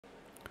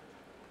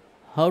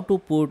How to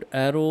put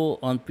arrow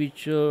on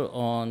picture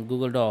on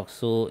Google Docs.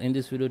 So in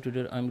this video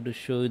tutorial I'm going to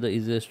show you the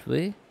easiest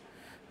way.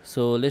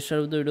 So let's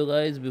start with the video,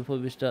 guys. Before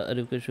we start, I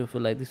request you, if you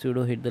like this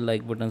video, hit the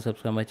like button,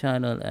 subscribe my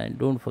channel, and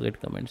don't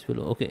forget comments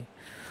below. Okay,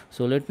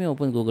 so let me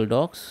open Google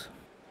Docs.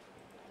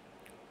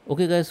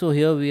 Okay guys, so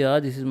here we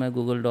are. This is my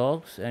Google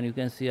Docs, and you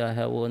can see I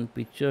have one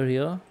picture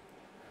here.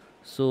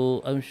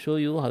 So I'll show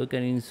you how you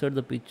can insert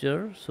the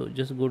picture. So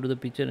just go to the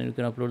picture and you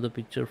can upload the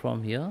picture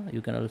from here.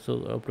 You can also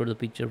upload the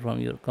picture from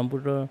your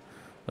computer,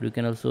 or you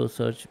can also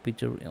search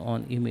picture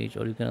on image,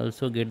 or you can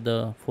also get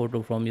the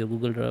photo from your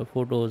Google Drive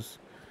photos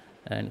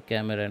and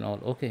camera and all.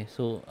 Okay,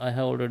 so I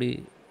have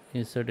already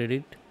inserted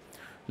it.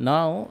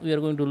 Now we are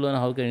going to learn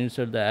how you can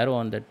insert the arrow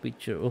on that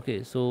picture.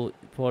 Okay, so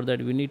for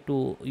that we need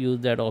to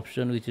use that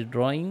option which is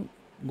drawing.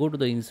 Go to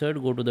the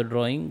insert, go to the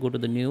drawing, go to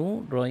the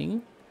new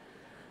drawing,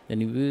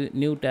 then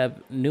new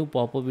tab, new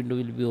pop-up window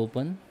will be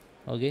open.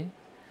 Okay,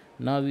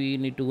 now we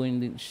need to go in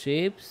the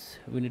shapes,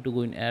 we need to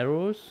go in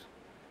arrows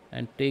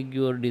and take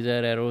your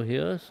desired arrow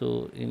here.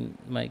 So in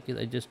my case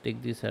I just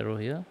take this arrow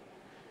here,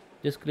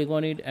 just click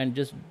on it and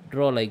just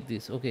draw like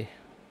this. Okay,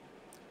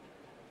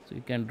 so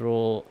you can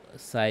draw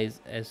size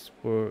as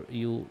per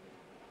you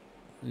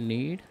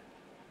need.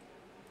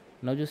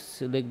 Now just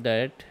select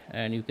that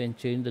and you can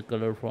change the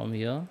color from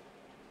here.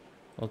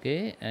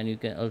 Okay, and you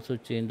can also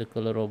change the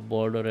color of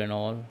border and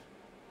all.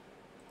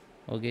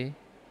 Okay,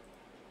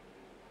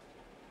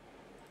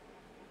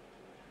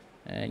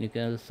 and you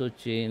can also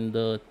change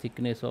the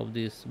thickness of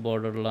this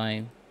border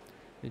line.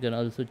 You can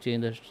also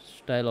change the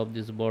style of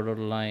this border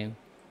line.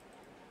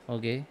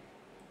 Okay,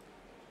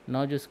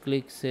 now just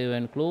click save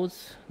and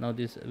close. Now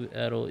this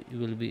arrow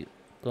will be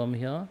come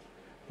here.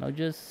 Now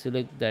just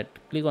select that,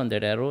 click on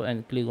that arrow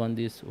and click on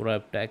this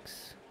wrap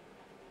text.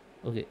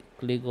 Okay,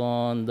 click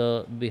on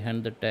the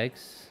behind the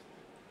text.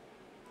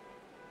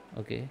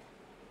 Okay,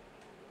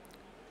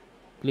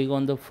 click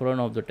on the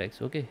front of the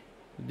text. Okay,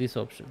 this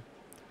option,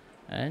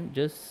 and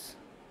just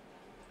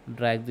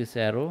drag this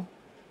arrow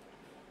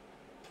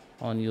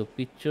on your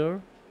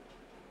picture.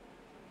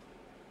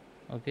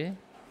 Okay,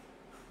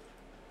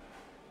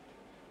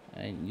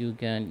 and you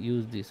can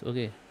use this.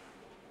 Okay,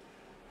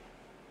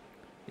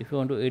 if you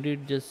want to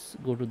edit,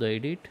 just go to the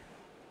edit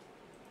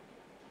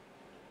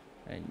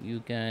and you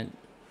can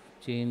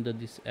change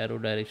this arrow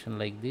direction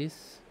like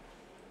this.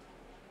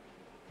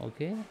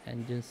 Okay,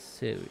 and just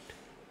save it.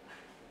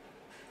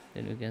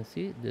 Then you can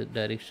see the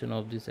direction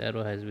of this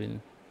arrow has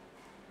been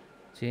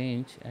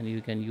changed, and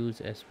you can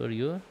use as per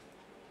your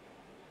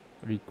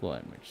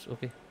requirements.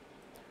 Okay,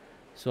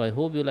 so I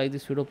hope you like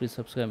this video. Please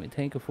subscribe me.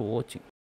 Thank you for watching.